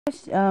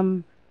First,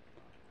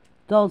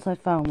 dolls I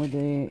found with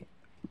the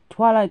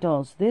Twilight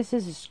dolls. This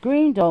is a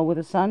Scream doll with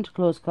a Santa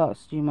Claus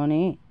costume on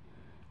it,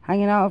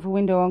 hanging out of a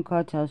window on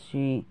Cartel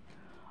Street.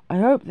 I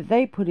hope that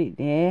they put it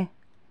there,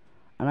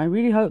 and I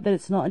really hope that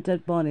it's not a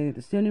dead body.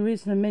 That's the only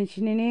reason I'm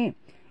mentioning it.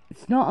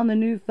 It's not on the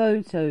new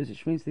photos,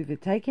 which means they've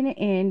either taken it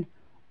in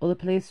or the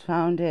police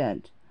found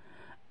it.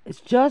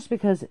 It's just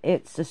because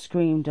it's a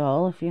Scream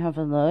doll, if you have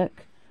a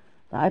look,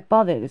 that I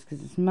bothered. It's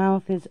because its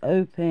mouth is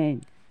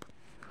open.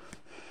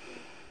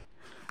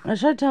 I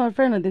tried to tell my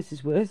friend that this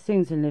is worse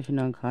things than living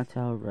on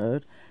Cartel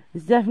Road.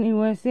 It's definitely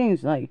worse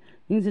things, like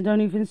things that don't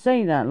even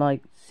say that,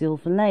 like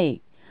Silver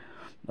Lake.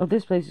 Oh,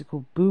 this place is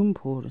called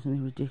Boomport or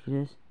something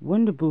ridiculous.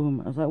 Wonder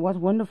Boom. I was like, what's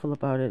wonderful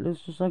about it? It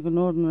looks just like an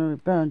ordinary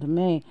barn to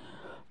me.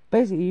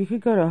 Basically, you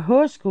could go to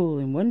her school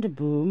in Wonder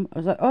Boom. I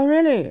was like, oh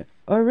really?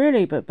 Oh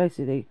really? But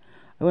basically,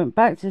 I went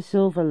back to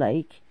Silver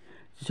Lake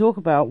to talk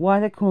about why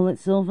they call it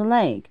Silver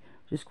Lake.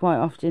 Just quite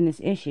often this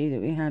issue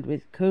that we had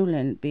with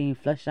coolant being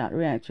flushed out of the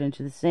reactor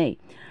into the sea.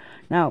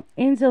 Now,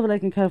 in Silver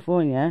Lake in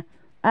California,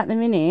 at the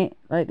minute,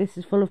 like, this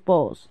is full of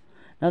balls.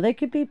 Now, they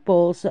could be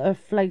balls that are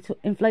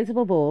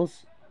inflatable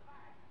balls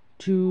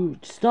to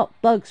stop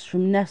bugs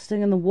from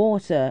nesting in the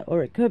water,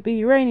 or it could be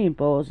uranium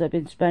balls that have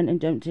been spent and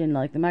dumped in,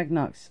 like, the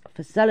Magnox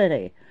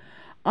facility.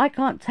 I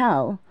can't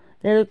tell.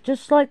 They look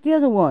just like the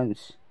other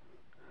ones.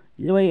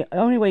 The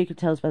only way you could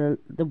tell is by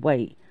the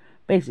weight,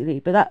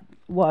 basically. But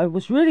what I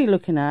was really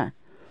looking at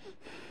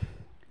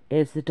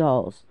is the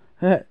dolls.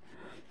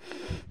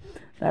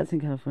 That's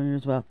in California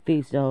as well.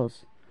 These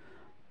dolls.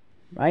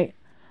 Right?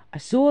 I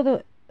saw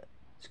the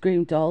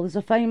Scream doll. There's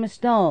a famous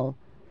doll.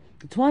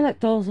 The Twilight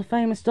dolls are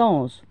famous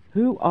dolls.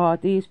 Who are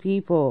these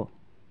people?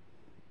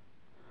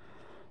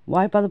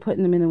 Why bother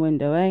putting them in the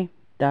window, eh?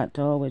 That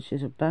doll, which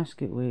is a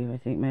basket weave, I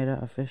think, made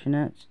out of fishing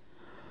nets.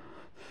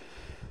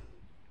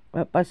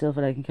 Up by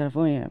Silver Lake in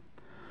California.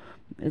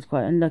 It's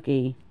quite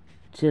unlucky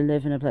to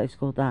live in a place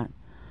called that.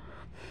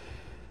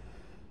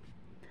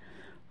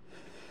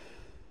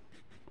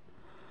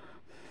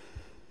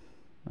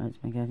 That's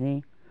my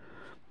Cathy.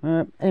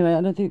 Anyway,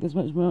 I don't think there's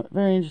much more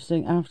very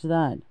interesting after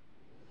that.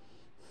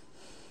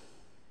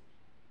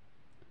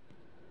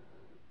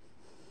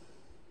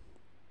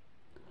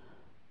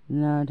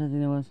 No, I don't think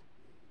there was.